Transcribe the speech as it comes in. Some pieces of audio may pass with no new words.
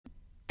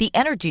The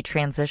energy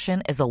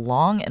transition is a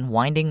long and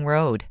winding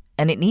road,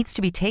 and it needs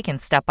to be taken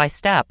step by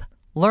step.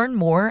 Learn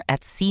more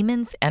at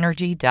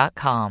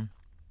SiemensEnergy.com.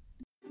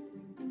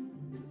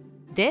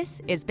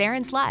 This is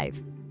Barron's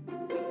Live.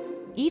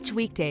 Each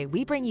weekday,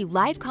 we bring you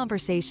live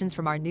conversations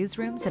from our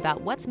newsrooms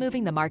about what's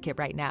moving the market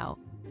right now.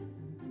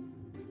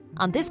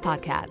 On this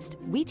podcast,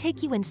 we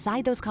take you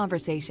inside those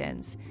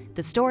conversations,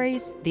 the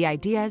stories, the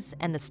ideas,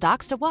 and the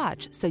stocks to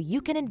watch so you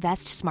can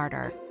invest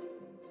smarter.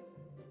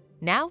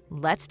 Now,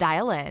 let's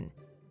dial in.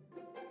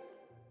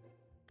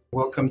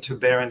 Welcome to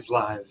Barron's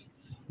Live.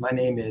 My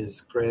name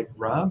is Greg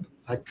Robb.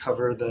 I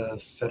cover the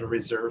Federal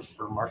Reserve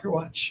for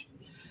MarketWatch,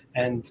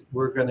 and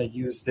we're going to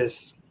use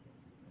this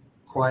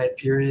quiet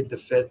period. The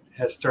Fed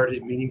has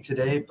started meeting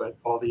today, but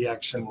all the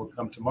action will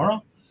come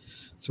tomorrow.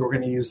 So we're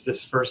going to use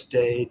this first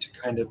day to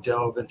kind of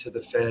delve into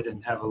the Fed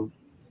and have a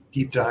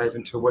deep dive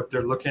into what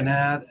they're looking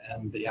at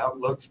and the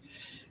outlook.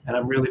 And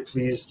I'm really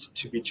pleased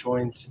to be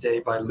joined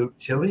today by Luke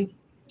Tilley,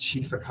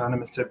 chief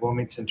economist at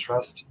Wilmington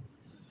Trust,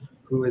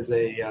 who is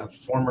a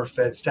former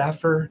Fed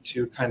staffer,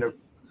 to kind of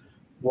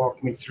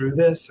walk me through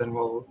this, and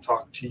we'll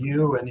talk to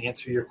you and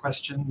answer your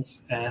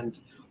questions, and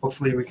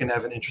hopefully we can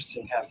have an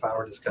interesting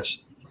half-hour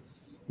discussion.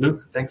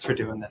 Luke, thanks for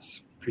doing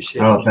this.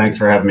 Appreciate it. Oh, thanks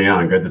for having me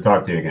on. Good to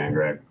talk to you again,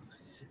 Greg.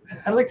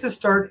 I'd like to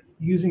start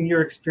using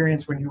your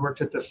experience when you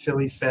worked at the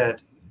Philly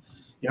Fed.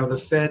 You know, the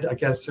Fed, I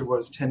guess it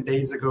was 10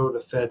 days ago,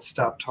 the Fed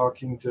stopped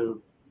talking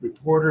to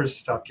reporters,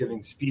 stopped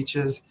giving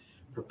speeches,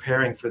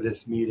 preparing for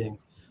this meeting.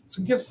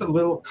 So give us a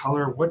little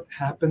color. What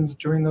happens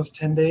during those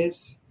 10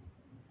 days?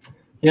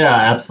 Yeah,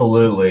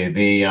 absolutely.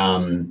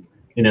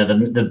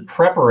 The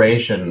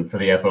preparation for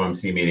the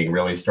FOMC meeting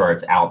really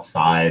starts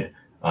outside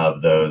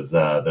of those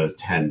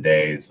 10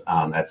 days.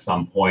 At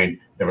some point,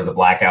 there was a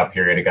blackout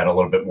period. It got a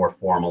little bit more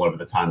formal over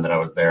the time that I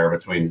was there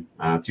between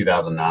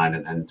 2009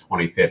 and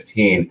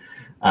 2015.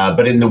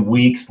 But in the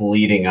weeks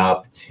leading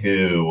up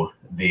to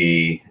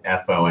the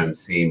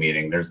FOMC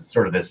meeting, there's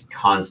sort of this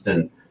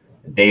constant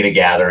data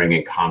gathering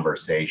and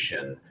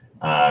conversation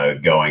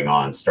going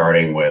on,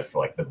 starting with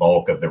like the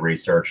bulk of the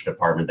research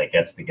department that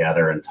gets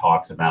together and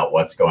talks about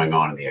what's going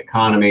on in the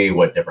economy,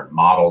 what different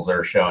models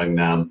are showing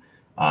them,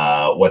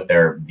 what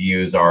their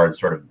views are, and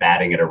sort of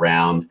batting it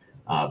around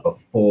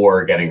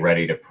before getting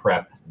ready to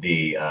prep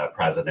the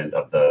president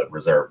of the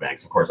Reserve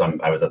Banks. Of course,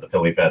 I was at the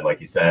Philly Fed, like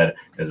you said.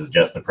 This is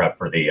just the prep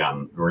for the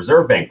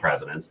Reserve Bank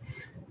presidents.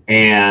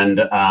 And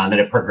then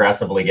it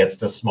progressively gets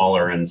to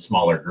smaller and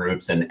smaller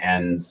groups and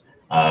ends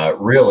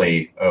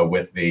really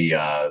with the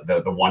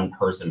one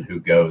person who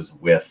goes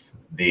with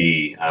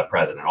the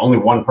president. Only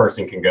one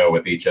person can go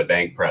with each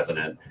bank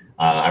president.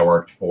 I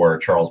worked for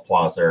Charles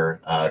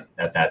Plosser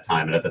at that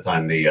time, and at the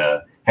time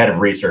the head of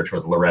research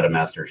was Loretta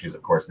Mester. She's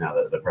of course now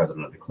the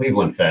president of the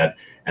Cleveland Fed,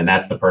 and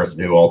that's the person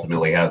who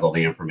ultimately has all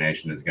the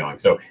information is going.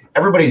 So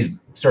everybody's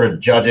sort of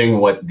judging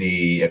what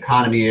the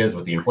economy is,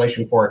 what the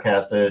inflation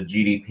forecast is,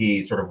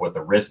 GDP, sort of what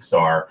the risks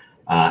are.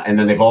 And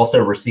then they've also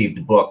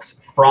received books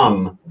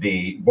from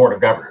the Board of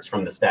Governors,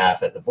 from the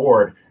staff at the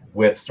board,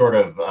 with sort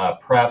of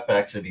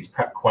these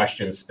prep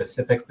questions,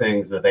 specific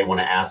things that they want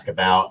to ask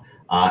about,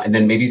 and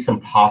then maybe some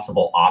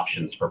possible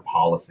options for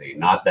policy.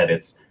 Not that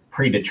it's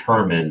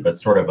predetermined, but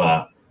sort of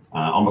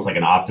almost like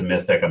an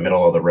optimistic, a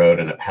middle of the road,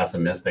 and a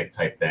pessimistic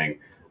type thing,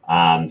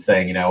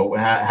 saying, you know,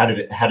 how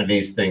do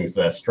these things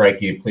strike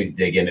you? Please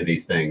dig into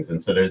these things.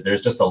 And so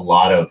there's just a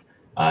lot of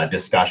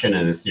discussion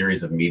and a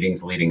series of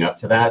meetings leading up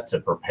to that to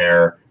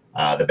prepare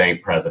the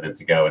bank president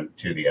to go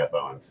into the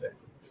FOMC.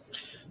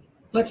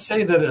 Let's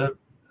say that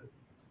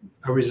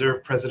a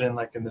reserve president,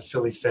 like in the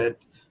Philly Fed,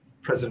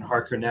 President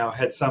Harker now,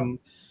 had some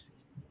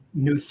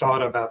new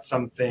thought about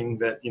something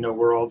that, you know,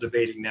 we're all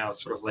debating now,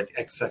 sort of like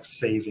excess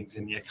savings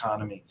in the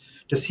economy.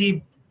 Does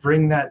he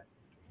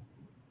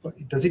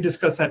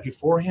discuss that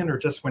beforehand, or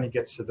just when he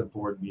gets to the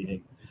board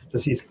meeting?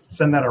 Does he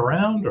send that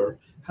around, or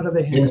how do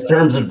they handle that? In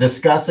terms of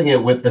discussing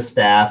it with the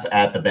staff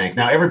at the banks.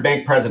 Now, every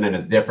bank president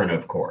is different,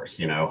 of course.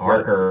 You know,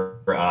 Harker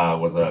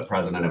was a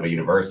president of a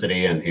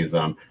university, and he's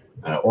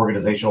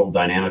organizational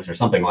dynamics or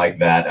something like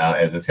that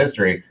as his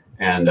history.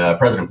 And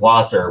President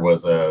Plosser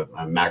was a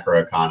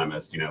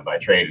macroeconomist, you know, by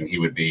trade, and he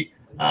would be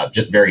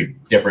just very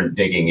different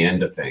digging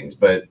into things.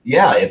 But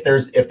yeah, if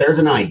there's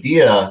an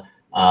idea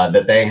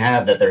that they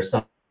have that there's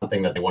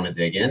something that they want to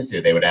dig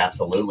into, they would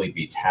absolutely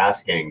be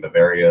tasking the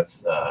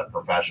various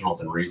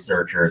professionals and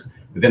researchers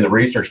within the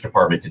research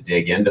department to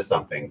dig into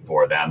something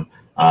for them.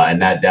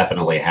 And that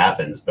definitely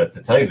happens. But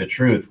to tell you the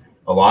truth,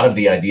 a lot of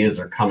the ideas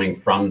are coming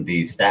from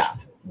the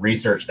staff.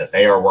 Research that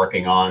they are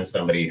working on,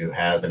 somebody who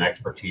has an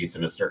expertise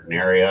in a certain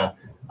area.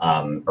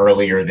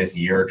 Earlier this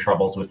year,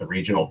 troubles with the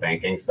regional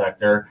banking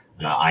sector.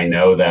 I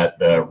know that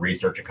the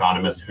research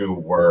economists who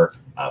were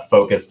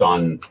focused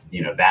on,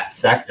 you know, that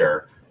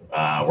sector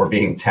were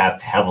being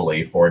tapped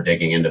heavily for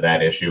digging into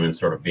that issue and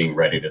sort of being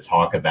ready to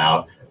talk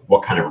about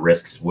what kind of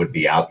risks would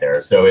be out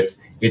there. So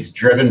it's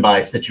driven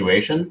by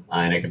situation,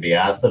 and it can be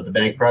asked of the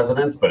bank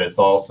presidents, but it's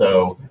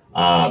also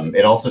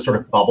it also sort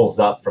of bubbles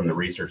up from the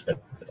research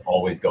that's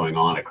always going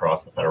on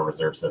across the Federal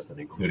Reserve System,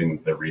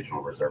 including the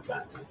regional reserve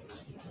banks.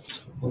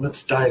 Well,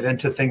 let's dive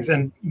into things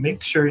and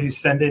make sure you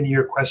send in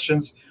your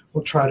questions.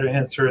 We'll try to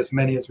answer as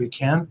many as we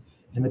can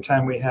in the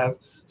time we have.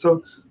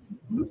 So,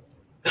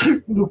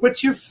 Luke,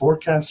 what's your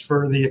forecast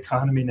for the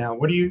economy now?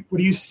 What do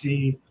you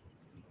see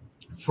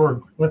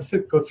for? Let's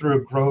go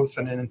through growth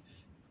and then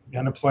the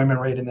unemployment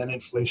rate and then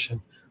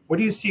inflation. What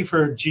do you see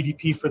for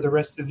GDP for the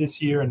rest of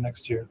this year and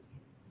next year?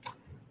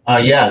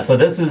 So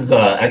this is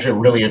actually a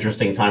really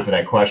interesting time for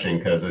that question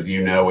because, as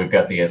you know, we've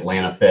got the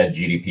Atlanta Fed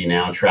GDP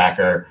Now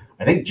tracker.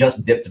 I think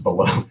just dipped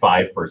below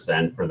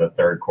 5% for the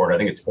third quarter. I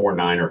think it's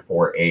 4.9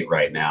 or 4.8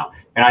 right now.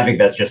 And I think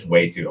that's just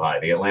way too high.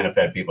 The Atlanta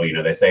Fed people,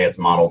 they say it's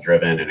model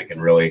driven and it can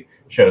really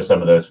show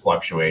some of those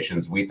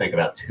fluctuations. We think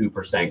about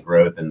 2%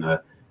 growth in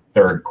the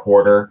third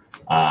quarter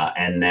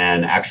and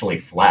then actually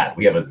flat.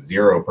 We have a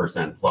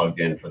 0% plugged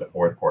in for the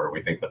fourth quarter.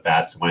 We think that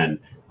that's when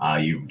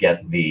you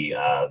get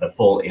the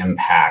full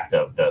impact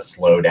of the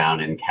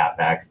slowdown in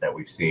CapEx that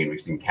we've seen.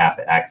 We've seen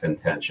CapEx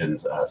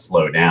intentions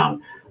slow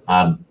down.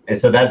 And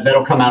so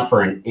that'll come out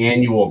for an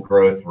annual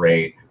growth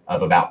rate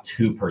of about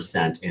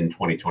 2% in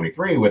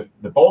 2023, with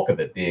the bulk of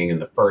it being in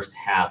the first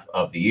half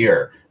of the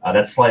year.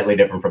 That's slightly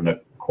different from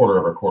the quarter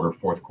over quarter,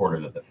 fourth quarter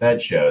that the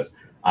Fed shows.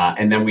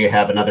 And then we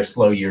have another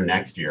slow year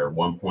next year,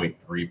 1.3%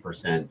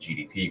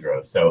 GDP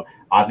growth. So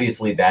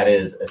obviously that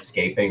is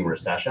escaping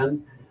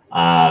recession.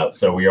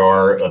 So we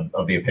are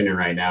of the opinion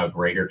right now,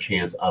 greater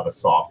chance of a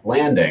soft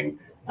landing.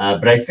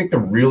 But I think the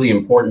really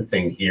important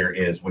thing here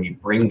is when you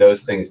bring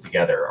those things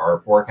together,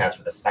 our forecast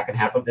for the second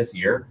half of this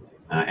year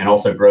and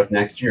also growth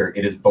next year,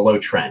 it is below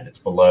trend. It's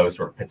below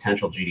sort of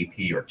potential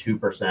GDP or 2%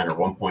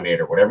 or 1.8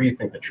 or whatever you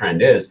think the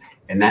trend is.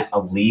 And that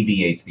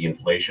alleviates the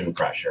inflation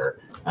pressure.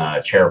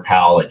 Chair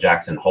Powell at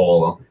Jackson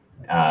Hole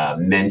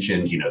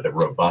mentioned, the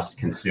robust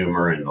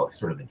consumer and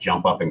sort of the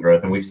jump up in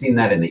growth. And we've seen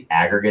that in the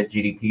aggregate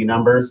GDP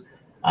numbers.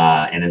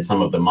 And in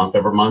some of the month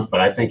over month. But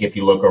I think if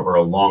you look over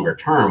a longer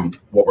term,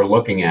 what we're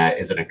looking at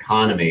is an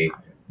economy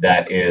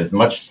that is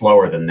much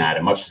slower than that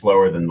and much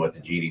slower than what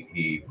the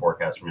GDP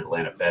forecast from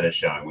Atlanta Fed is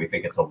showing. We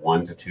think it's a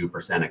 1% to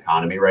 2%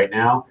 economy right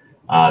now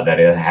that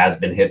it has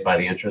been hit by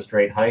the interest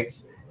rate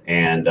hikes.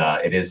 And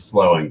it is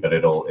slowing, but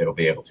it'll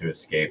be able to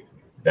escape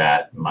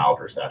that mild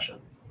recession.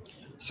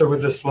 So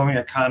with the slowing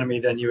economy,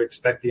 then you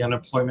expect the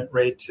unemployment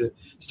rate to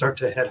start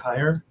to head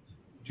higher?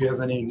 Do you have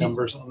any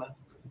numbers on that?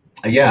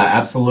 Yeah,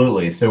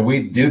 absolutely. So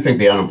we do think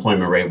the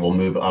unemployment rate will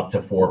move up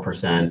to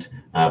 4%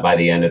 by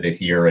the end of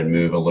this year and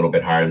move a little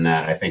bit higher than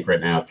that. I think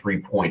right now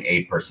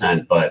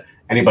 3.8%, but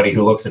anybody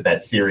who looks at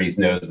that series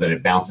knows that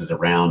it bounces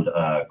around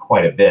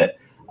quite a bit.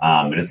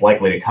 And it's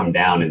likely to come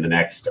down in the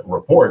next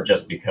report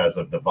just because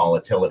of the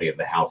volatility of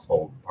the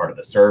household part of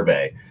the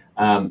survey.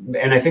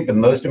 And I think the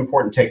most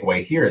important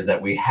takeaway here is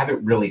that we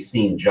haven't really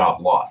seen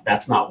job loss.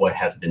 That's not what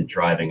has been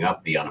driving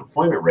up the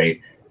unemployment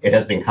rate. It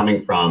has been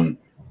coming from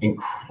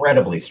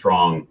incredibly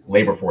strong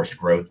labor force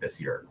growth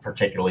this year,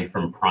 particularly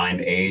from prime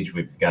age.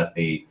 We've got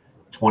the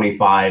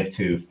 25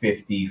 to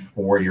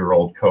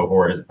 54-year-old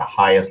cohort is at the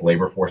highest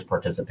labor force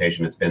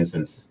participation it's been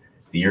since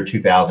the year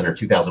 2000 or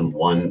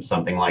 2001,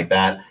 something like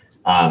that.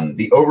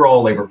 The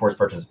overall labor force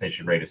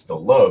participation rate is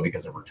still low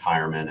because of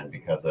retirement and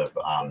because of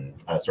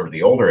sort of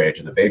the older age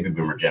and the baby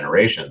boomer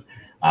generation.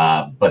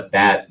 But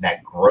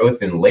that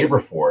growth in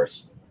labor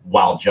force,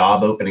 while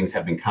job openings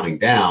have been coming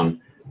down,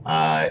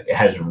 it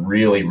has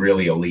really,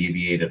 really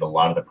alleviated a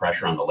lot of the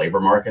pressure on the labor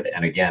market.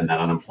 And again, that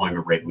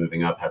unemployment rate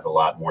moving up has a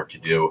lot more to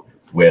do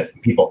with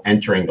people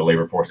entering the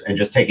labor force and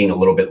just taking a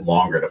little bit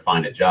longer to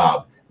find a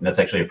job. And that's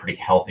actually a pretty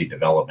healthy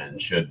development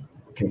and should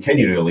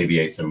continue to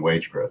alleviate some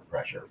wage growth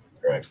pressure.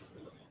 Greg.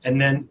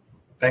 And then,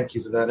 thank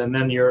you for that. And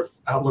then your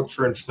outlook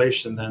for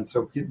inflation then.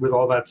 So with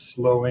all that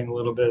slowing a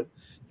little bit,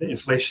 the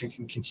inflation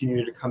can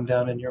continue to come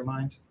down in your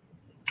mind?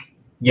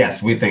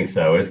 Yes, we think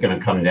so. It's going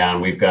to come down.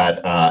 We've got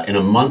in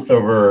a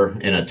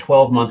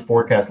 12-month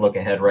forecast look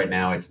ahead right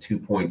now, it's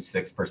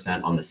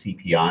 2.6% on the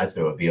CPI.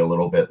 So it would be a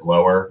little bit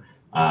lower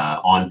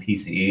on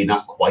PCE,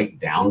 not quite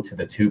down to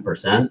the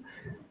 2%.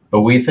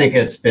 But we think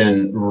it's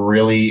been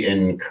really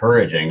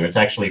encouraging. It's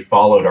actually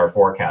followed our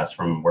forecast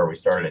from where we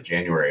started in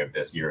January of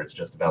this year. It's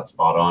just about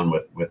spot on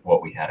with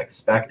what we had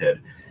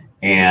expected.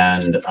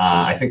 And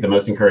I think the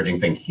most encouraging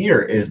thing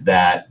here is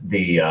that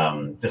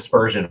the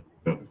dispersion of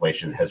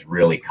inflation has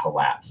really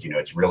collapsed.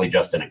 It's really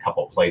just in a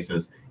couple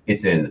places.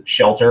 It's in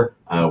shelter,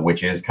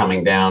 which is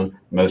coming down.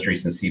 Most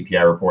recent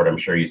CPI report, I'm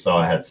sure you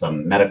saw, had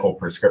some medical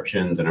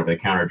prescriptions and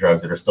over-the-counter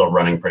drugs that are still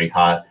running pretty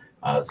hot,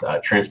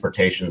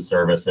 transportation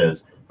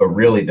services. But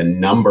really, the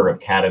number of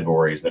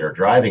categories that are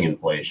driving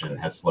inflation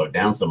has slowed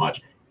down so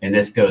much. And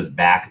this goes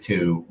back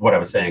to what I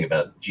was saying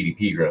about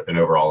GDP growth and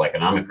overall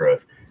economic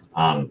growth.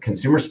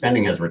 Consumer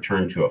spending has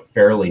returned to a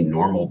fairly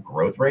normal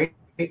growth rate.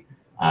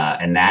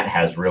 And that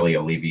has really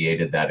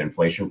alleviated that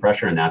inflation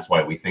pressure. And that's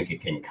why we think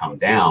it can come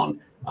down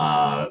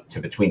to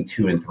between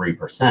 2% and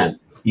 3%,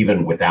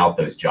 even without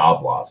those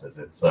job losses.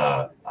 It's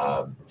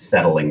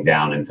settling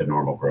down into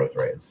normal growth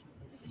rates.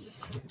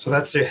 So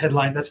that's the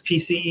headline. That's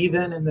PCE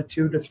then in the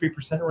 2 to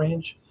 3%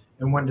 range.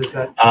 And when does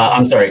that?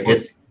 I'm sorry,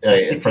 it's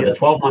for the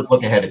 12-month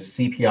look ahead, it's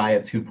CPI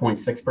at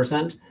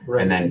 2.6%,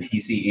 right. And then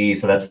PCE.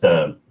 So that's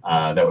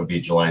that would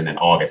be July and then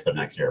August of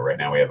next year. Right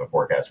now we have a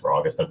forecast for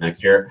August of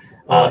next year.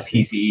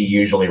 PCE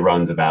usually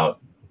runs about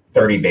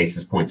 30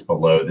 basis points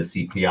below the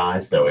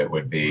CPI, so it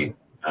would be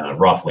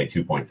roughly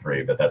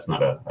 2.3, but that's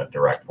not a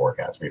direct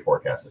forecast. We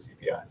forecast the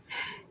CPI.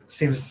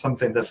 Seems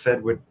something the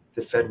Fed would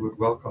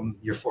welcome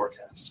your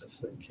forecast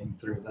if it came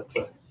through.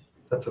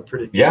 That's a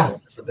pretty good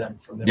thing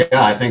for them.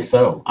 Yeah, I think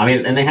so. I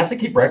mean, and they have to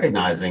keep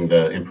recognizing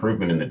the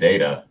improvement in the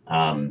data.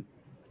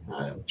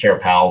 Chair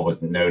Powell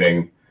was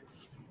noting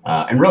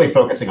and really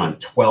focusing on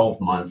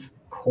 12-month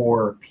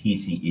core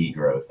PCE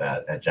growth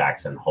at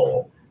Jackson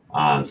Hole,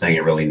 saying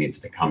it really needs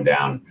to come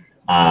down.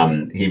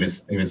 He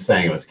was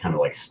saying it was kind of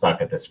like stuck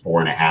at this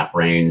 4.5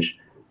 range,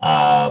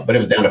 but it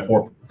was down to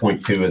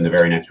 4.2 in the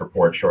very next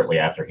report shortly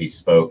after he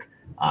spoke.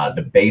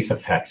 The base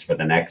effects for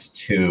the next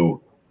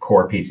two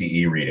core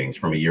PCE readings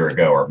from a year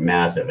ago are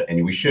massive,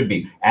 and we should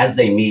be, as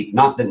they meet,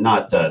 not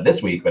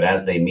this week, but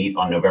as they meet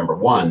on November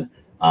 1,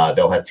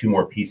 they'll have two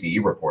more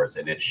PCE reports,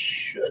 and it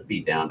should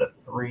be down to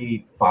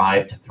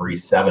 3.5 to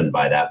 3.7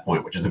 by that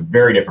point, which is a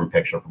very different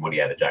picture from what he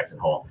had at Jackson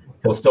Hole.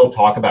 He'll still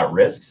talk about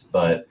risks,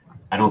 but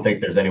I don't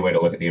think there's any way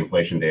to look at the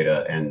inflation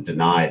data and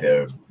deny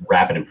the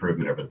rapid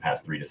improvement over the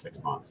past 3 to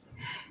 6 months.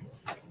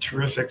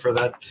 Terrific for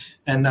that.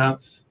 And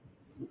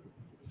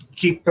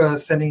keep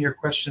sending your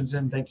questions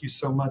in. Thank you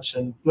so much.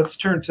 And let's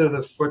turn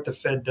to what the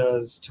Fed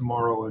does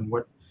tomorrow and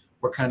what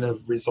kind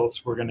of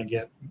results we're going to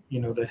get,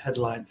 the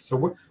headlines.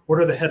 So what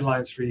are the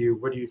headlines for you?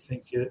 What do you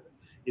think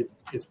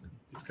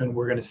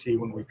we're going to see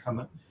when we come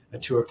at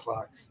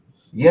 2:00?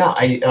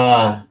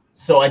 Yeah,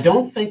 so I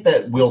don't think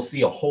that we'll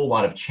see a whole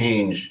lot of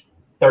change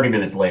 30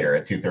 minutes later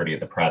at 2:30 at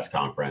the press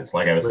conference.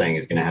 Like I was saying,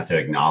 he's going to have to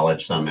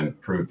acknowledge some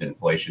improved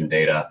inflation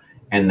data,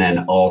 and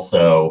then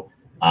also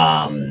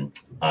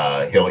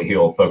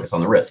he'll focus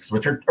on the risks,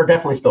 which are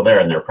definitely still there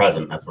and they're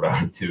present. That's what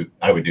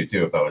I would do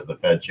too if I was the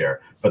Fed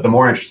chair. But the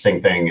more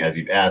interesting thing, as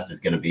you've asked, is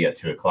going to be at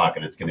 2:00,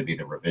 and it's going to be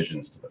the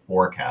revisions to the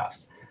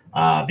forecast,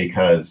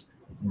 because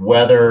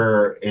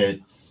whether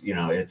it's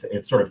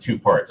sort of two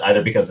parts,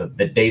 either because of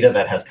the data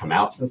that has come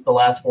out since the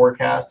last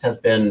forecast has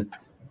been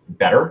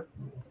better,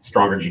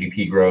 stronger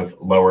GDP growth,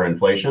 lower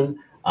inflation.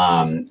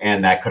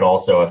 And that could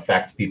also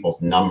affect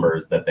people's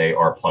numbers that they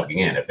are plugging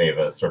in. If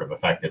they've sort of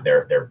affected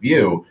their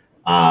view,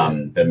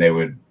 then they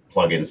would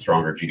plug in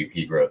stronger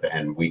GDP growth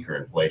and weaker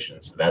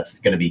inflation. So that's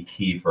going to be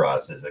key for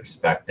us, is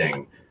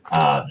expecting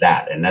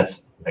that. And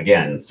that's,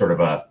 again, sort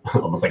of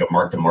almost like a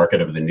mark to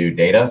market of the new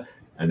data.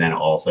 And then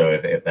also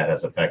if that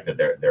has affected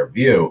their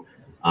view,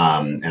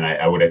 and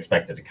I would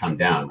expect it to come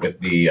down with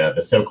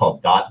the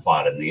so-called dot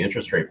plot and the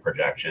interest rate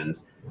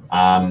projections.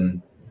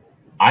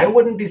 I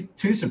wouldn't be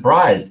too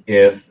surprised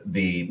if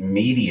the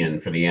median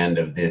for the end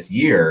of this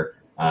year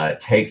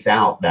takes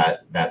out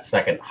that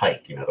second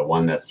hike, the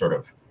one that's sort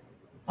of,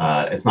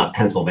 it's not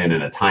penciled in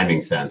a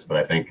timing sense, but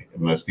I think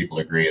most people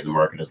agree, and the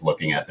market is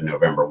looking at the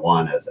November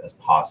 1 as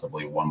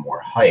possibly one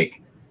more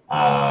hike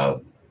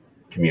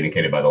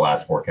communicated by the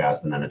last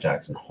forecast and then at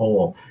Jackson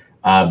Hole.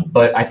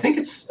 But I think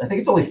it's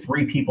only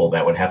 3 people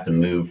that would have to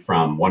move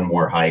from one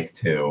more hike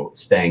to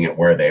staying at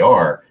where they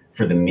are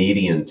for the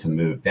median to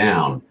move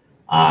down.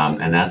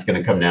 And that's going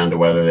to come down to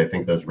whether they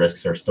think those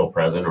risks are still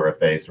present or if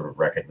they sort of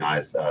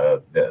recognize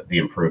the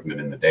improvement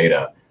in the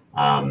data.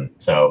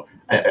 So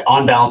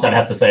on balance, I'd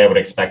have to say I would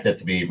expect it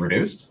to be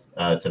reduced,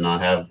 to not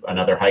have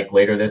another hike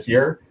later this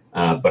year.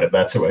 But if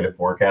that's the way the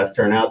forecasts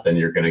turn out, then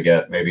you're going to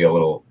get maybe a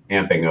little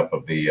amping up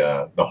of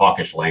the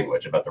hawkish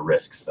language about the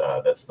risks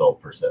that still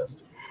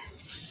persist.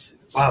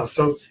 Wow.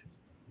 So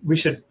we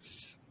should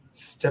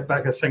step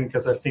back a second,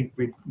 because I think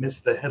we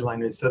missed the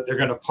headline. Is that they're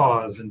going to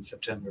pause in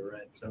September,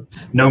 right? So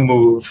no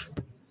move.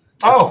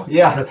 They're not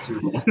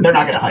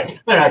going to hike.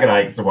 They're not going to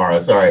hike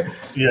tomorrow. Sorry.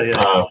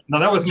 Yeah. No,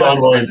 that was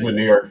John Williams, the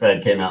New York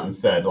Fed, came out and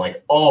said,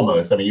 like,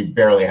 almost. I mean, you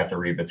barely have to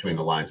read between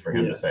the lines for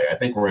him to say, I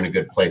think we're in a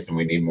good place and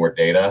we need more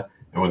data.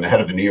 And when the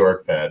head of the New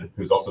York Fed,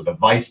 who's also the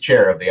vice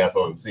chair of the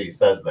FOMC,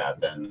 says that,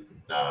 then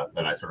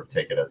I sort of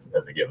take it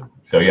as a given.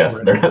 So yes,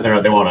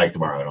 they won't hike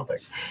tomorrow, I don't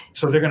think.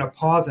 So they're going to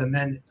pause, and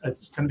then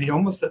it's going to be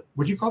almost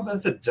would you call that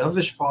as a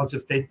dovish pause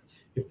if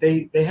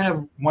they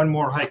have one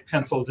more hike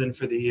penciled in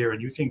for the year,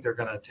 and you think they're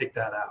going to take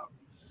that out?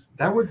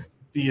 That would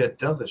be a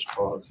dovish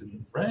pause,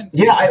 right?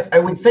 Yeah, I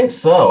would think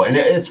so. And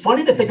it's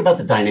funny to think about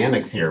the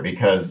dynamics here,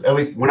 because at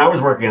least when I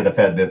was working at the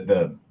Fed,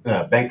 the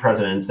bank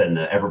presidents and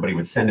everybody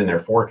would send in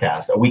their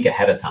forecasts a week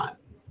ahead of time.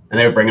 And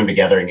they would bring them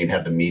together, and you'd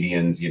have the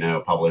medians,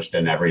 published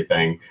and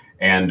everything.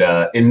 And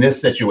in this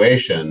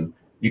situation,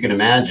 you can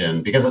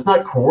imagine, because it's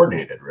not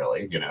coordinated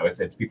really,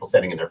 it's people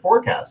sending in their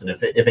forecasts. And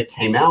if it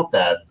came out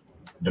that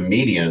the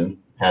median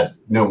had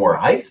no more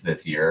hikes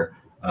this year,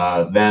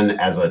 then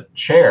as a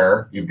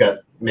chair, you've got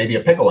maybe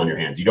a pickle on your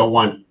hands. You don't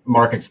want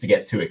markets to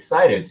get too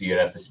excited, so you'd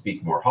have to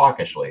speak more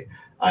hawkishly.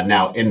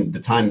 Now, in the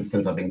time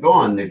since I've been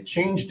gone, they've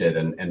changed it,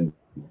 and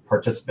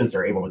participants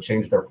are able to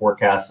change their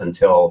forecasts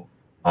until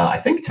I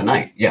think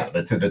tonight,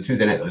 the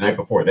Tuesday night, the night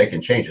before, they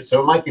can change it.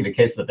 So it might be the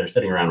case that they're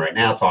sitting around right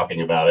now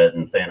talking about it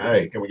and saying,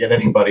 hey, can we get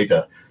anybody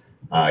to,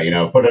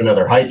 put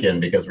another hike in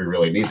because we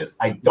really need this.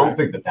 I don't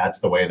think that that's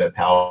the way that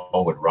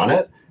Powell would run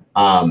it.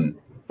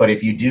 But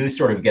if you do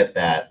sort of get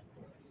that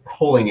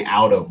pulling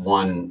out of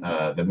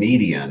the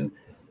median,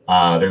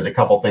 there's a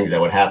couple things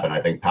that would happen.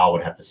 I think Powell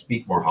would have to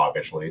speak more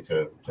hawkishly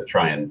to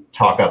try and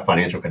talk up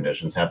financial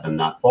conditions, have them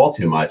not fall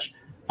too much.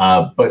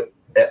 But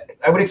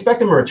I would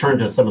expect him to return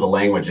to some of the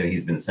language that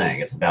he's been saying.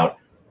 It's about,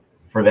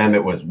 for them,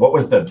 it was, what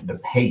was the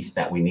pace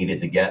that we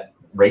needed to get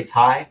rates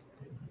high?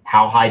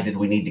 How high did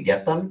we need to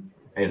get them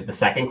is the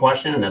second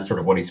question. And that's sort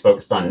of what he's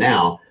focused on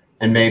now.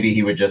 And maybe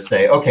he would just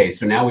say, okay,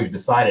 so now we've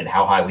decided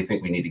how high we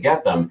think we need to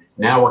get them.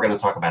 Now we're going to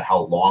talk about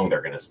how long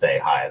they're going to stay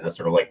high. And that's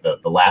sort of like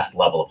the last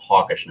level of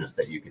hawkishness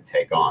that you could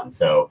take on.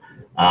 So,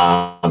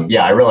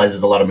 I realize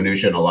there's a lot of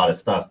minutia and a lot of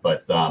stuff,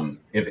 but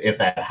if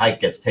that hike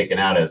gets taken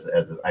out as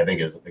I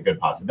think is a good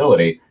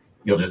possibility,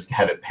 you'll just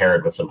have it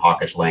paired with some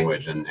hawkish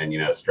language and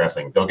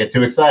stressing, don't get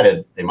too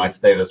excited. They might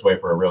stay this way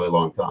for a really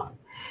long time.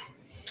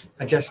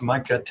 I guess my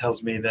gut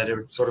tells me that it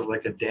was sort of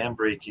like a dam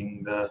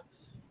breaking.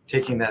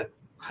 Taking that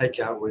hike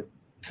out would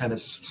kind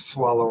of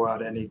swallow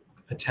out any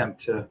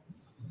attempt to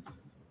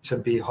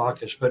be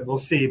hawkish, but we'll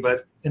see.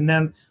 And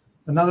then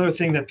another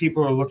thing that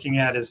people are looking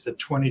at is the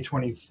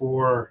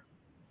 2024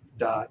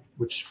 dot,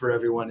 which for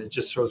everyone, it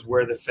just shows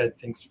where the Fed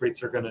thinks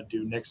rates are going to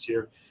do next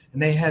year.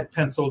 And they had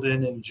penciled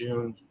in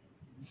June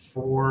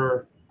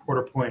 4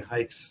 quarter-point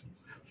hikes,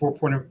 4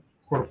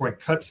 quarter-point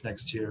cuts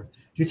next year.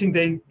 Do you think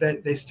they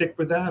stick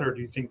with that, or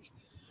do you think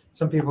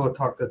some people have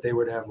talked that they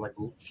would have like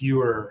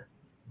fewer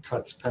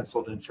cuts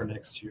penciled in for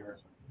next year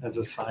as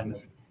a sign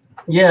of?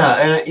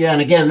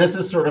 And again, this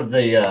is sort of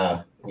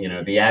the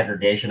the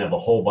aggregation of a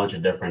whole bunch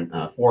of different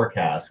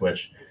forecasts,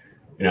 which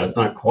it's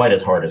not quite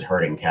as hard as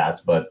herding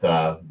cats, but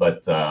they're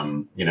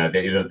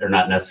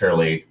not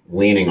necessarily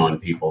leaning on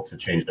people to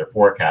change their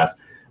forecast.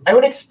 I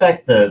would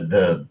expect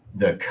the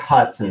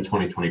cuts in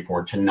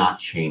 2024 to not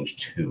change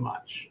too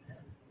much.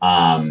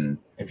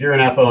 If you're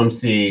an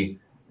FOMC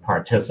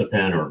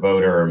participant or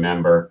voter or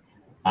member,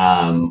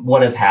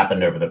 what has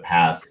happened over the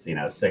past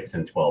 6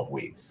 and 12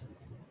 weeks?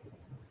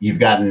 You've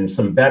gotten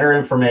some better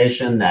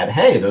information that,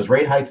 hey, those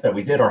rate hikes that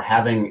we did are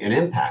having an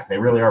impact. They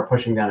really are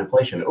pushing down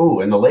inflation.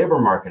 And the labor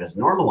market is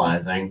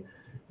normalizing.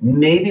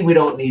 Maybe we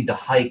don't need to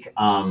hike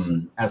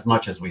as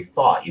much as we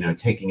thought,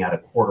 taking out a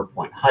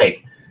quarter-point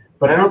hike.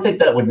 But I don't think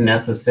that would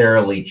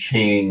necessarily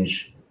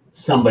change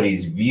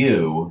somebody's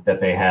view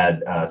that they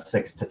had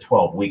 6 to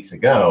 12 weeks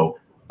ago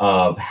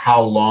of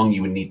how long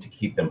you would need to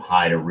keep them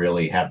high to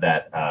really have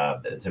that,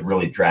 to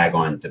really drag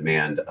on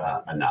demand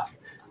enough.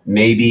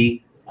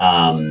 Maybe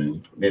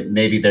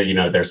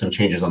there's some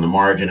changes on the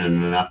margin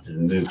and enough to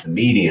move the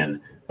median,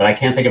 but I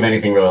can't think of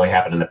anything really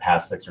happened in the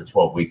past 6 or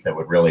 12 weeks that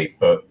would really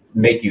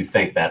make you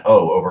think that,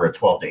 over a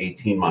 12 to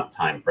 18 month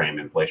time frame,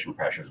 inflation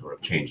pressures would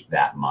have changed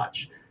that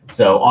much.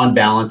 So on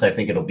balance, I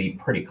think it'll be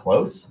pretty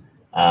close,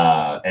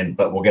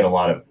 but we'll get a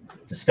lot of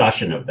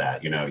discussion of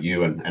that.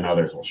 You and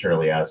others will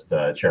surely ask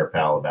Chair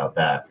Powell about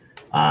that,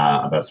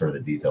 about sort of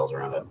the details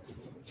around it.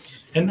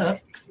 And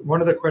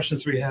one of the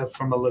questions we have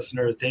from a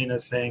listener, Dana,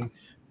 saying,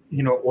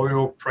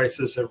 oil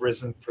prices have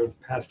risen for the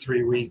past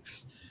 3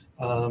 weeks.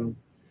 How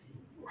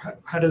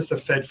does the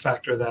Fed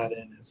factor that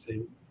in as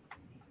they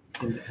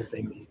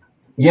meet?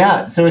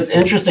 Yeah, so it's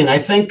interesting. I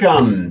think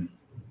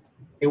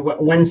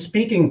when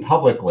speaking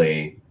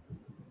publicly,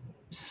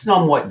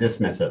 somewhat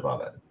dismissive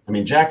of it. I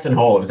mean, Jackson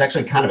Hole, it was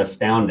actually kind of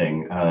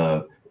astounding.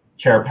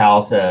 Chair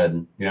Powell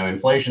said,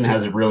 inflation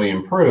hasn't really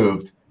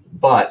improved,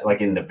 but like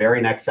in the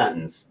very next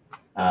sentence,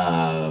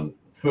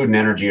 food and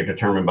energy are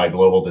determined by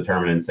global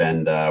determinants,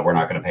 and we're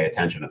not going to pay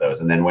attention to those.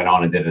 And then went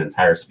on and did an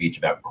entire speech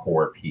about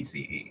core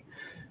PCE.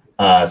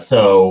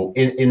 So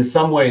in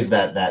some ways,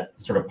 that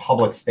sort of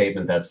public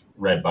statement that's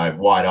read by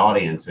wide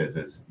audiences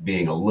is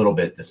being a little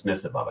bit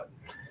dismissive of it.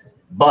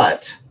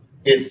 But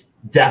it's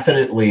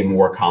definitely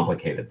more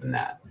complicated than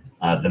that.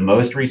 The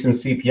most recent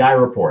CPI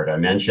report I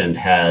mentioned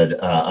had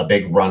a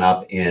big run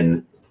up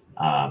in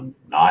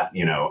not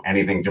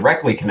anything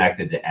directly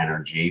connected to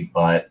energy,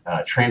 but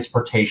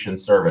transportation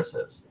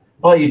services.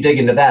 Well, you dig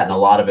into that, and a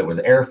lot of it was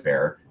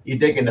airfare. You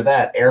dig into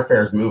that,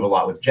 airfares move a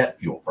lot with jet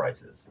fuel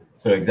prices.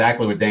 So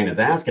exactly what Dana's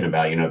asking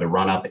about, the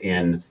run up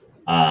in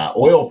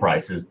oil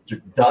prices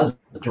does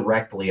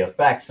directly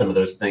affect some of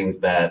those things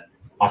that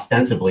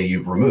ostensibly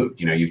you've removed.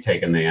 You've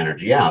taken the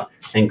energy out,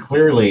 and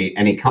clearly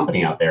any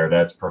company out there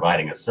that's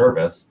providing a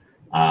service,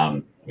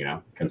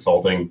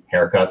 consulting,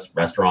 haircuts,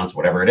 restaurants,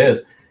 whatever it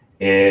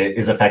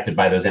is affected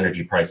by those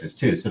energy prices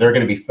too. So they're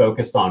going to be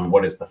focused on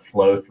what is the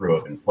flow through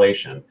of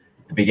inflation.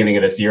 At the beginning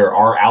of this year,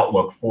 our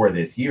outlook for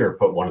this year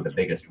put one of the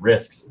biggest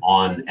risks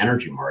on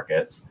energy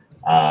markets,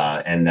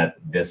 and that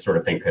this sort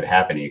of thing could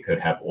happen. You could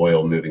have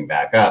oil moving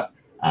back up.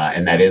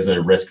 And that is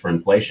a risk for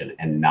inflation,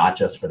 and not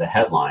just for the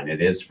headline.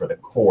 It is for the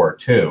core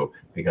too,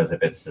 because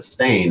if it's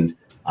sustained,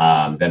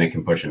 then it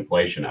can push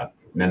inflation up.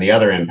 And then the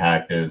other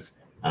impact is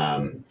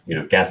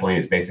Gasoline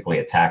is basically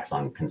a tax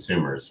on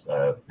consumers,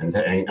 and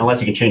unless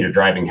you can change your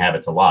driving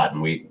habits a lot,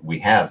 and we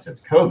have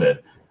since COVID,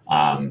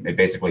 it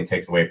basically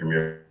takes away from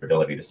your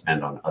ability to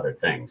spend on other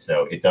things.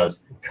 So it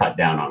does cut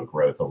down on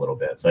growth a little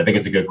bit. So I think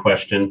it's a good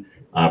question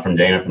from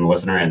Dana, from the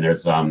listener, and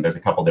there's a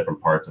couple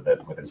different parts of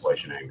it with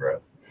inflation and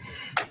growth.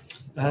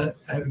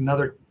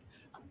 Another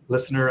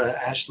listener,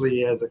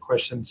 Ashley, has a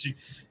question.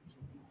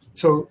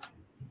 So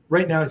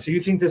right now, so you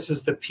think this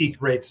is the peak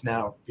rates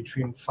now,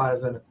 between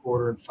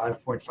 5.25% and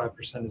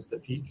 5.5% is the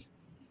peak?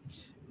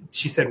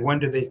 She said, when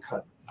do they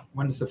cut?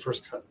 When is the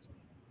first cut?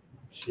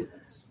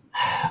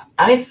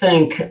 I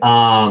think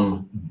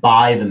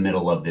by the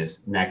middle of this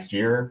next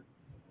year,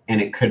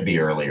 and it could be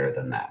earlier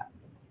than that.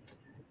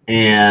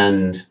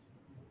 And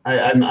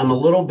I'm a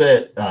little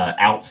bit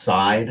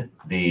outside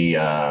the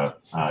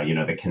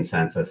the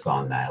consensus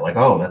on that. Like,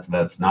 oh,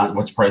 that's not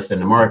what's priced in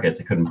the markets.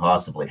 It couldn't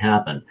possibly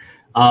happen.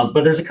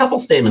 But there's a couple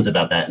statements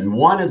about that, and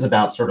one is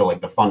about sort of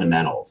like the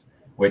fundamentals,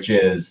 which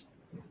is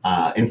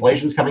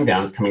inflation's coming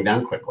down. It's coming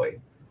down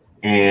quickly,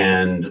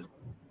 and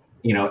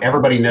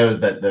everybody knows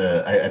that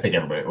I think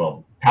everybody,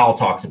 well, Powell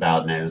talks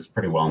about, and it's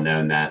pretty well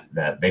known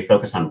that they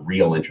focus on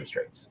real interest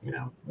rates.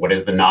 What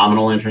is the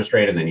nominal interest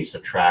rate, and then you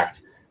subtract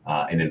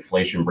an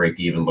inflation break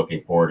even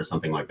looking forward or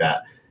something like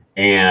that.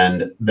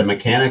 And the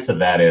mechanics of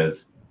that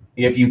is,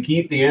 if you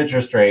keep the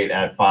interest rate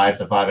at 5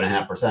 to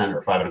 5.5%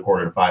 or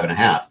 5.25 to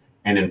 5.5,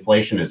 and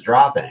inflation is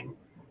dropping,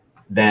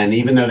 then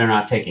even though they're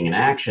not taking an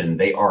action,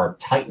 they are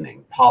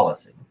tightening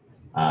policy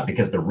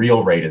because the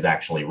real rate is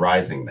actually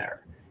rising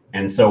there.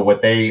 And so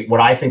what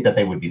I think that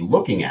they would be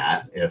looking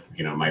at, if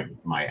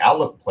my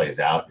outlook plays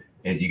out,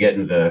 is you get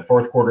into the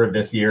fourth quarter of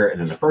this year and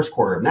then the first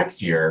quarter of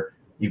next year,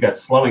 you've got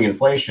slowing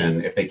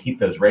inflation. If they keep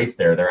those rates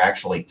there, they're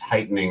actually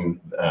tightening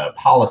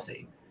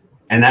policy,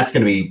 and that's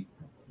going to be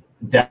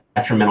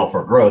detrimental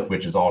for growth,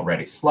 which is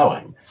already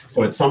slowing.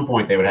 So at some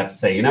point they would have to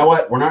say, you know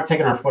what, we're not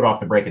taking our foot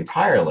off the brake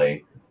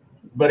entirely,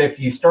 but if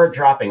you start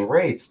dropping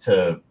rates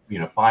to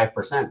 5%,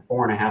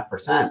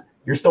 4.5%,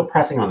 you're still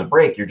pressing on the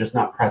brake. You're just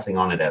not pressing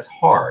on it as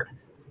hard.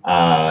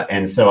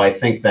 And so I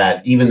think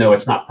that even though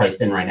it's not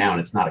priced in right now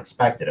and it's not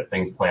expected, if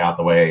things play out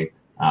the way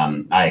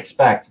I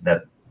expect,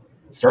 that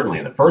certainly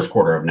in the first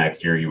quarter of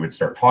next year, you would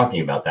start talking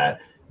about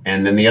that.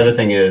 And then the other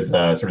thing is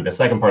sort of the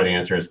second part of the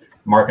answer is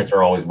markets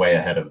are always way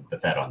ahead of the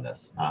Fed on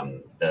this.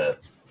 The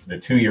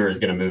 2-year is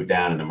going to move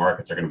down and the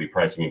markets are going to be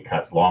pricing in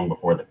cuts long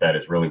before the Fed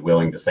is really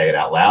willing to say it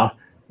out loud.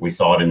 We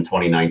saw it in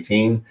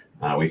 2019.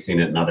 We've seen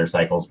it in other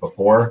cycles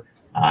before.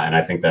 And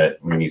I think that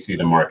when you see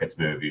the markets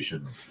move, you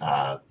should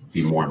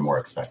be more and more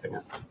expecting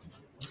it.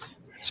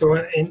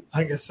 So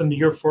I guess in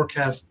your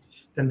forecast,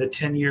 then the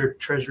 10-year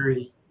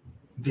Treasury,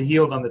 the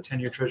yield on the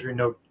 10-year Treasury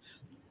note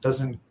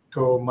doesn't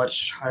go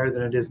much higher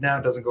than it is now.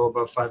 It doesn't go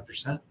above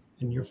 5%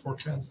 in your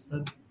forecast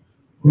then?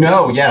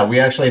 No, yeah, we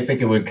actually think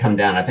it would come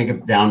down. I think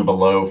it's down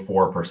below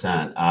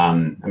 4%.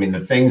 I mean,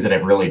 the things that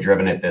have really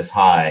driven it this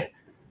high,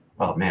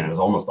 oh man, it was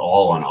almost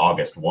all on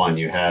August 1.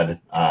 You had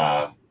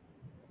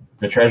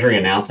the Treasury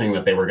announcing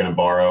that they were going to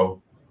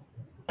borrow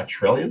 $1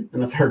 trillion in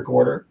the third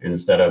quarter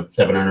instead of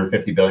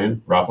 $750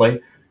 billion, roughly.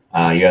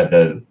 You had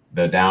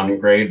the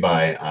downgrade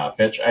by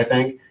Fitch, I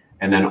think.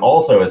 And then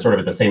also, sort of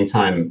at the same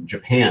time,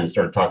 Japan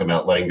started talking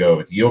about letting go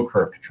of its yield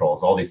curve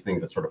controls, all these things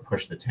that sort of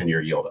push the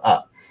 10-year yield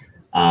up.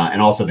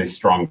 And also these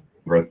strong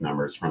growth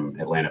numbers from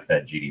Atlanta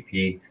Fed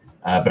GDP.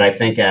 But I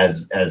think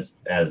as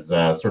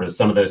sort of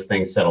some of those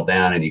things settle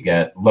down and you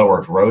get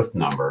lower growth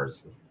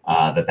numbers,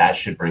 that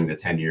should bring the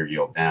 10-year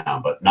yield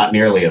down, but not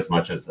nearly as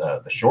much as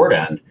the short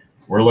end.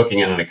 We're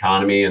looking at an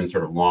economy and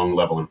sort of long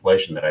level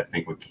inflation that I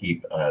think would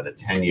keep the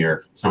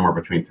 10-year somewhere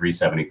between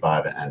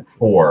 3.75 and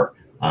 4.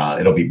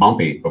 It'll be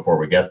bumpy before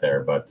we get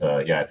there, but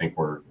yeah, I think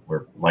we're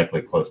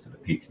likely close to the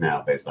peaks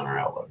now based on our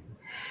outlook.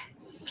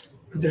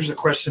 There's a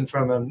question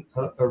from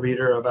a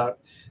reader about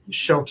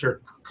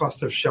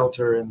cost of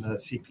shelter in the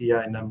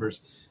CPI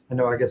numbers.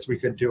 I guess we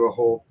could do a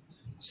whole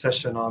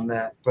session on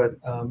that, but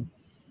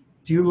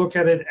do you look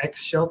at it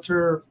ex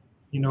shelter,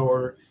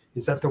 or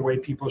is that the way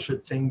people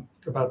should think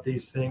about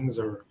these things?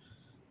 Or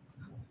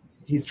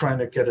he's trying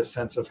to get a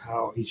sense of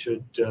how he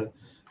should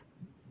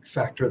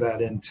factor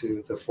that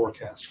into the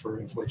forecast for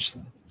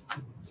inflation.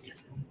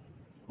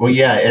 Well,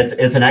 yeah,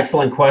 it's an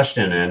excellent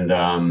question,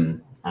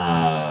 and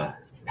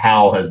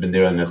Powell has been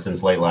doing this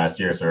since late last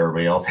year, so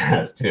everybody else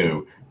has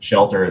too.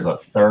 Shelter is a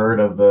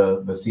third of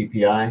the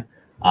CPI,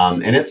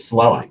 and it's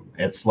slowing.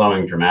 It's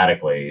slowing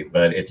dramatically,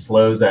 but it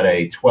slows at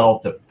a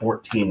 12 to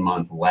 14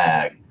 month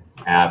lag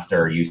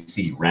after you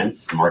see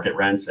market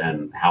rents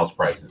and house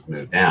prices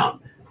move down.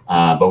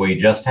 But we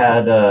just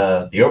had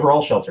the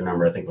overall shelter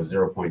number, I think, was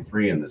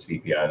 0.3 in the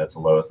CPI. That's the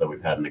lowest that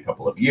we've had in a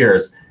couple of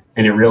years.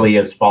 And it really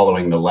is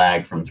following the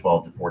lag from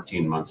 12 to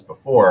 14 months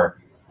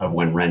before of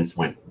when rents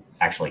went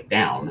actually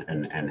down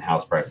and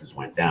house prices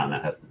went down.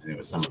 That has to do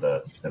with some of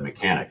the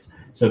mechanics.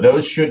 So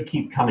those should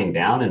keep coming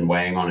down and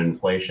weighing on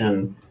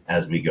inflation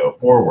as we go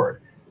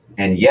forward.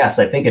 And yes,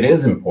 I think it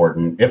is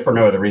important, if for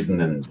no other reason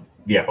than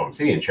the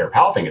FOMC and Chair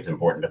Powell think it's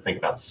important to think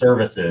about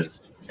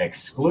services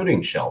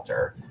excluding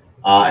shelter.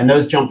 And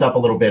those jumped up a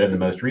little bit in the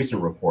most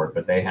recent report,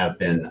 but they have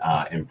been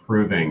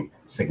improving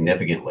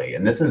significantly.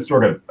 And this is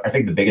sort of, I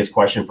think, the biggest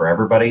question for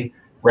everybody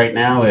right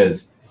now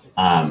is,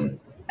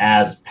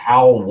 as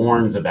Powell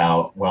warns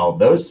about, well,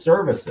 those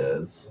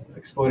services,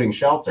 excluding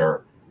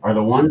shelter, are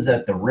the ones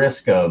at the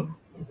risk of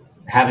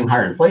having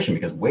higher inflation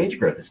because wage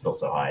growth is still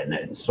so high,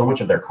 and so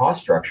much of their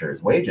cost structure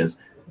is wages.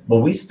 Well,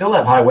 we still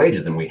have high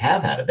wages, and we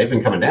have had it. They've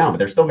been coming down, but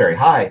they're still very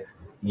high.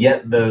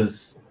 Yet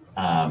those,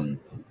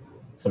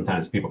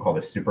 sometimes people call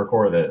this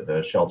supercore,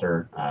 the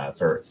shelter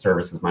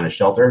services minus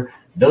shelter,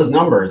 those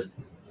numbers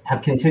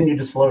have continued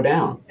to slow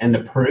down, and the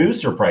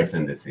producer price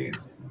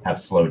indices have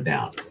slowed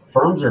down.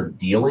 Firms are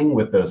dealing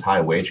with those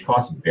high wage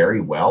costs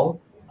very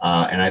well.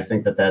 And I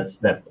think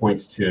that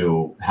points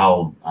to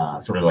how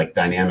sort of like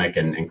dynamic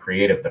and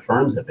creative the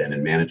firms have been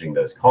in managing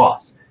those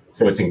costs.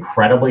 So it's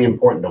incredibly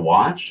important to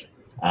watch,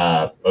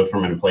 both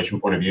from an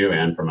inflation point of view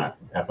and from a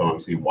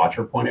FOMC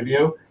watcher point of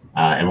view.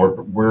 And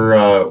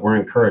we're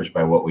encouraged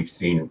by what we've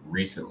seen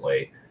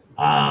recently,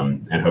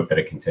 and hope that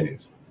it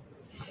continues.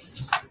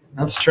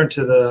 Now let's turn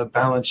to the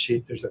balance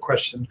sheet. There's a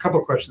couple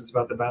of questions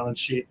about the balance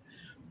sheet.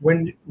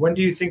 When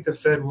do you think the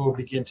Fed will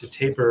begin to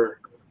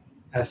taper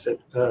asset,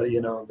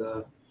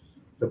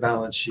 the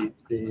balance sheet,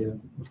 the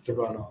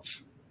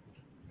runoff?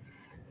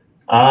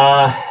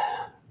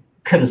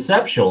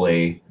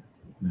 Conceptually,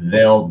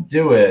 they'll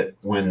do it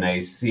when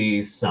they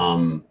see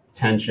some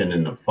tension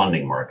in the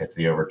funding markets,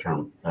 the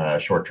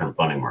short-term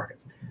funding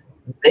markets.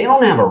 They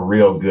don't have a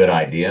real good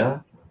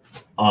idea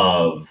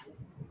of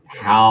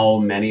how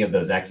many of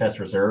those excess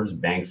reserves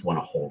banks want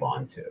to hold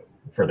on to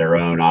for their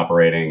own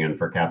operating and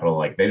for capital.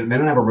 Like they don't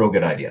have a real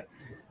good idea.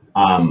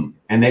 And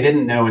they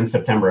didn't know in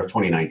September of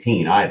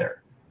 2019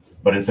 either.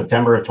 But in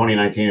September of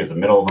 2019, it was the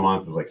middle of the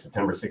month, it was like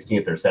September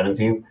 16th or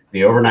 17th,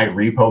 the overnight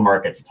repo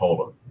markets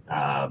told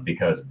them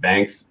because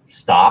banks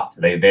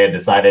stopped. They had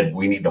decided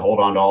we need to hold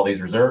on to all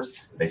these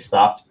reserves. They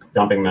stopped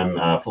dumping them,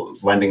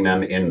 lending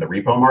them in the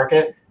repo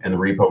market, and the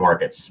repo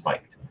market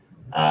spiked.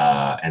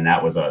 And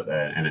that was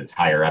an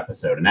entire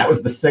episode. And that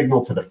was the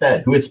signal to the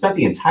Fed, who had spent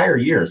the entire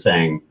year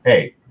saying,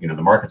 hey, the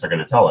markets are going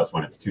to tell us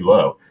when it's too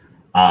low.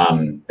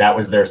 That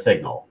was their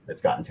signal.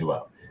 It's gotten too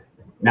low.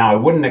 Now, I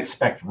wouldn't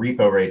expect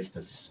repo rates to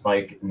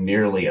spike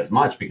nearly as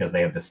much because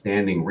they have the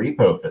standing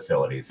repo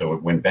facility. So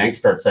when banks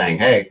start saying,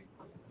 hey,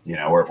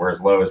 we're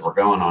as low as we're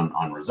going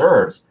on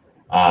reserves,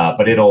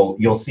 but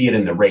you'll see it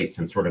in the rates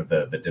and sort of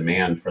the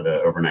demand for the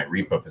overnight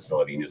repo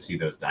facility, and you'll see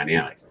those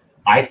dynamics.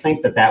 I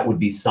think that would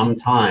be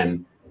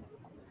sometime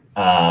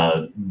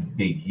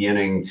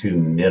beginning to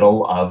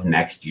middle of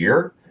next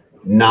year,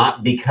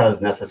 not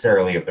because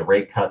necessarily of the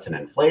rate cuts and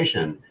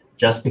inflation,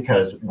 just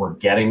because we're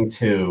getting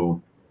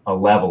to a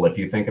level, if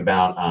you think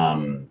about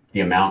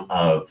the amount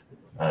of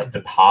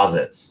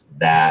deposits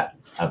that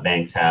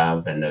banks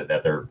have and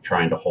that they're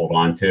trying to hold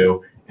on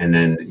to, and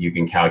then you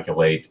can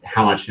calculate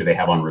how much do they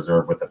have on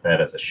reserve with the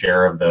Fed as a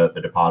share of the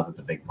deposits,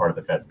 a big part of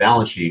the Fed's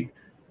balance sheet.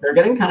 They're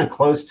getting kind of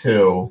close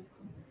to,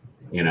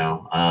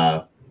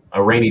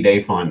 a rainy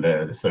day fund,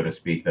 so to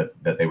speak,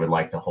 that they would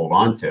like to hold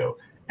on to.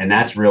 And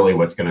that's really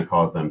what's going to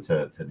cause them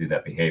to do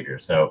that behavior.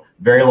 So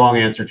very long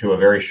answer to a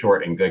very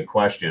short and good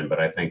question, but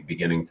I think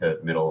beginning to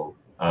middle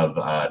of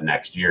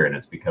next year, and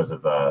it's because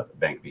of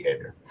bank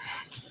behavior.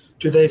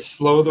 Do they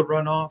slow the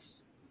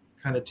runoff,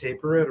 kind of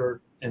taper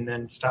it, and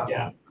then stop?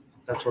 Yeah,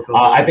 that's what they'll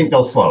do. I think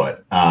they'll slow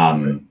it.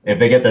 If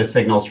they get those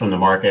signals from the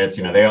markets,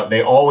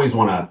 they always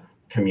want to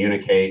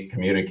communicate,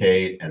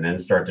 and then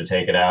start to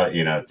take it out.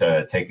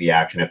 To take the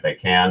action if they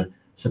can.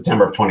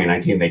 September of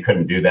 2019, they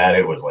couldn't do that.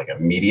 It was like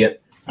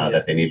immediate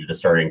that they needed to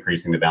start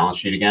increasing the balance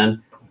sheet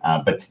again.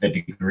 But to the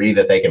degree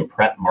that they can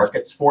prep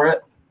markets for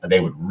it, they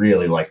would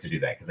really like to do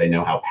that because they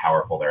know how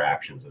powerful their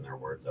actions and their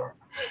words are.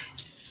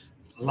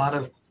 A lot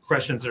of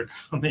questions are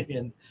coming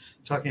in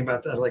talking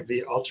about that, like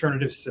the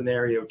alternative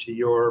scenario to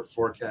your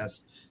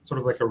forecast, sort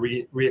of like a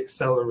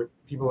reaccelerate.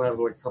 People have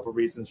like a couple of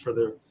reasons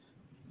for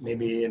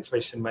maybe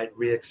inflation might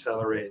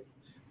reaccelerate.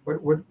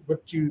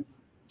 What do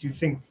you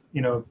think?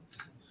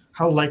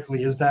 How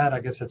likely is that? I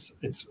guess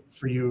it's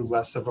for you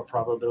less of a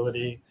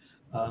probability.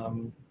 Talk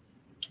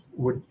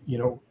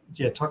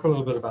a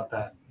little bit about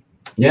that.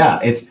 Yeah,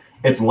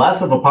 it's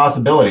less of a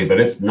possibility, but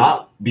it's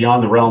not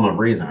beyond the realm of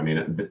reason. I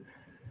mean,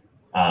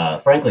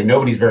 frankly,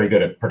 nobody's very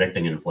good at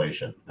predicting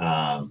inflation.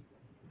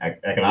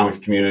 Economics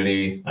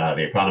community,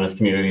 the economist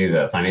community,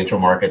 the financial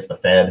markets, the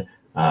Fed,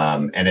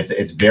 and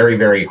it's very,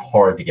 very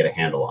hard to get a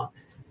handle on.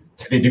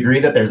 To the degree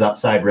that there's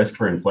upside risk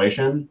for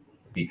inflation,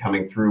 be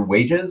coming through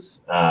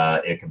wages,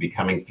 it could be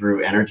coming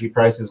through energy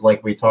prices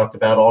like we talked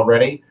about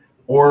already,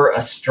 or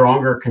a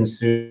stronger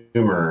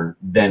consumer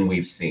than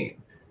we've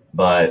seen.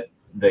 But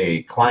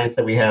the clients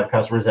that we have,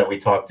 customers that we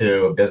talk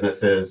to,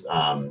 businesses,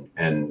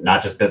 and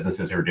not just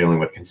businesses who are dealing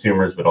with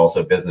consumers, but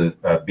also business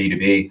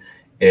B2B,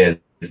 is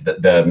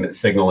that the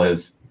signal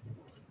is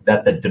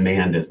that the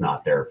demand is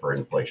not there for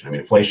inflation. I mean,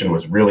 inflation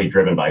was really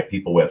driven by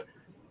people with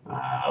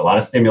a lot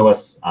of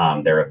stimulus,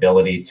 their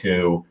ability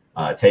to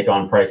take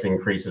on price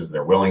increases,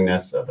 their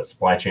willingness, the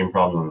supply chain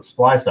problems on the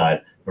supply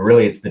side. but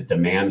really it's the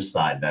demand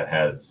side that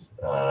has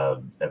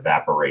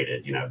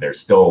evaporated. There's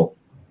still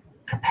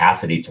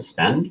capacity to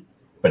spend,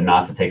 but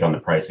not to take on the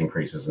price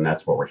increases. And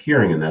that's what we're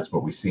hearing. And that's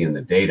what we see in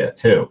the data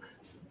too.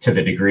 To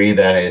the degree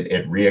that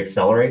it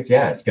reaccelerates,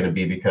 it's going to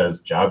be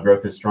because job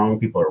growth is strong.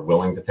 People are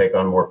willing to take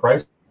on more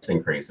price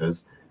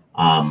increases.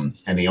 And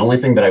the only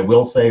thing that I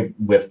will say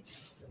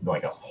with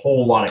like a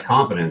whole lot of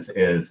confidence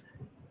is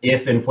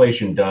if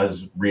inflation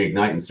does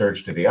reignite and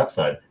surge to the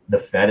upside, the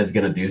Fed is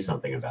going to do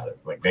something about it.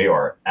 Like they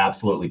are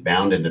absolutely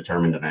bound and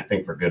determined, and I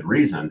think for good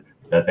reason,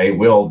 that they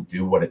will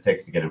do what it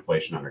takes to get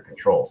inflation under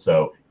control.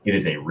 So it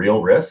is a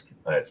real risk.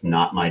 It's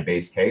not my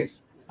base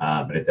case,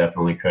 but it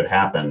definitely could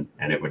happen,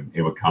 and it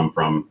would come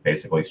from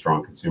basically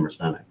strong consumer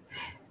spending.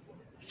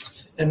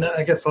 And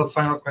I guess the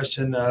final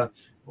question,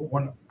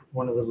 one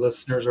of the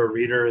listeners or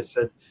readers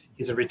said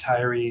he's a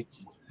retiree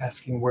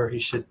asking where he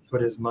should put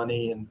his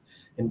money in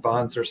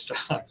bonds or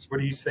stocks. What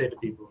do you say to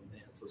people when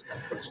they ask those kind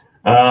of questions?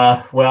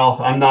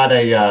 Well, I'm not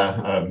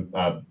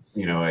an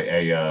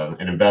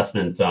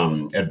investment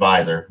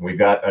advisor. We've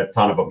got a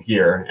ton of them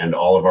here, and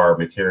all of our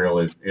material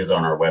is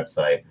on our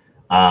website.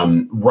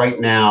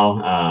 Right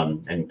now,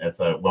 and it's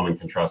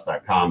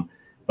WilmingtonTrust.com.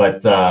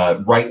 But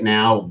right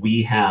now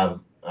we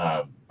have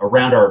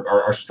around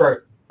our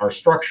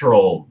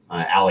structural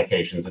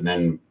allocations, and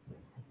then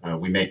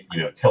we make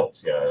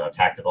tilts, a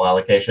tactical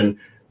allocation.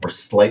 We're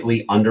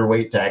slightly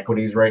underweight to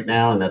equities right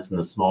now, and that's in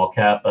the small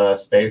cap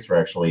space. We're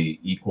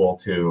actually equal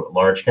to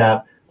large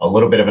cap, a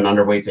little bit of an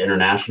underweight to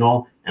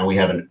international, and we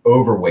have an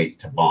overweight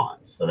to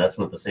bonds. So that's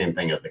not the same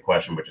thing as the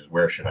question, which is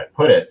where should I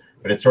put it?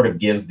 But it sort of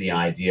gives the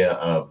idea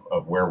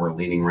of where we're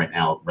leaning right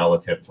now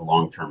relative to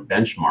long-term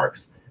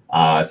benchmarks.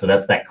 So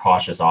that's that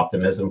cautious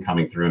optimism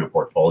coming through in a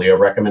portfolio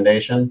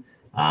recommendation.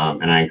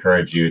 And I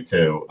encourage you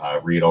to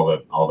read all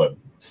the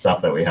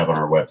stuff that we have on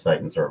our website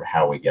and sort of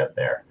how we get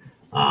there.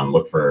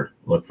 Look for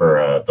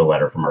the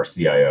letter from our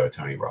CIO,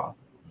 Tony Robb.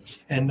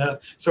 And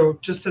so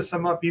just to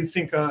sum up, you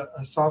think a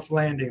soft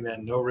landing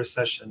then, no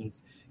recession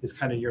is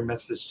kind of your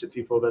message to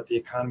people, that the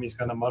economy is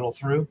going to muddle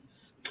through?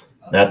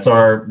 That's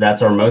our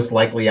most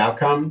likely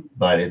outcome,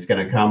 but it's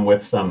going to come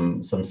with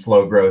some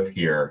slow growth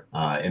here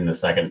in the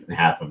second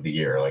half of the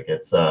year. Like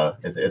it's a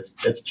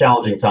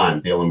challenging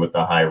time dealing with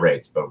the high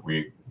rates, but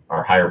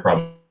our higher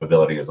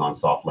probability is on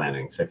soft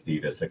landing,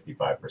 60 to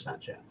 65%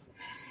 chance.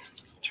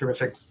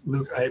 Terrific.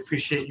 Luke, I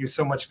appreciate you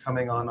so much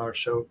coming on our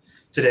show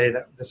today.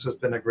 This has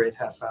been a great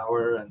half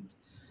hour, and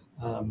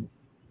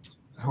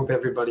I hope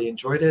everybody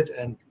enjoyed it.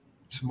 And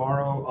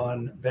tomorrow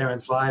on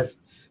Barron's Live,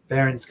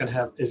 Barron's they're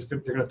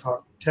going to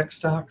talk tech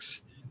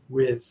stocks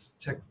with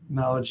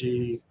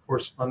technology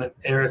correspondent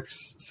Eric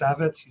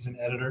Savitz. He's an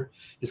editor.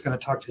 He's going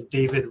to talk to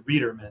David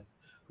Reederman,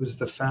 who's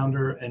the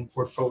founder and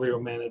portfolio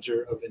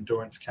manager of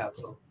Endurance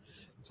Capital.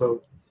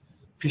 So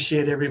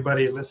appreciate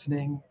everybody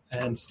listening,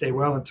 and stay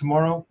well. And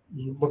tomorrow,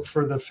 look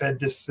for the Fed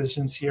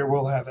decisions here.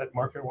 We'll have at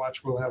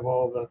MarketWatch, we'll have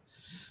all the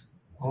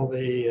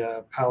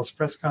Powell's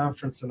press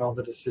conference and all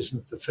the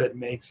decisions the Fed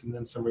makes, and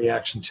then some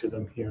reaction to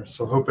them here.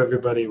 So hope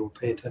everybody will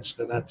pay attention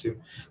to that too.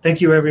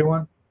 Thank you,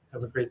 everyone.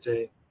 Have a great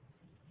day.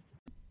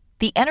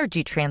 The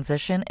energy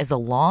transition is a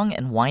long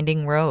and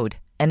winding road,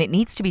 and it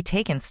needs to be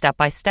taken step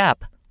by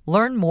step.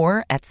 Learn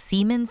more at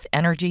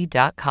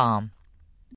SiemensEnergy.com.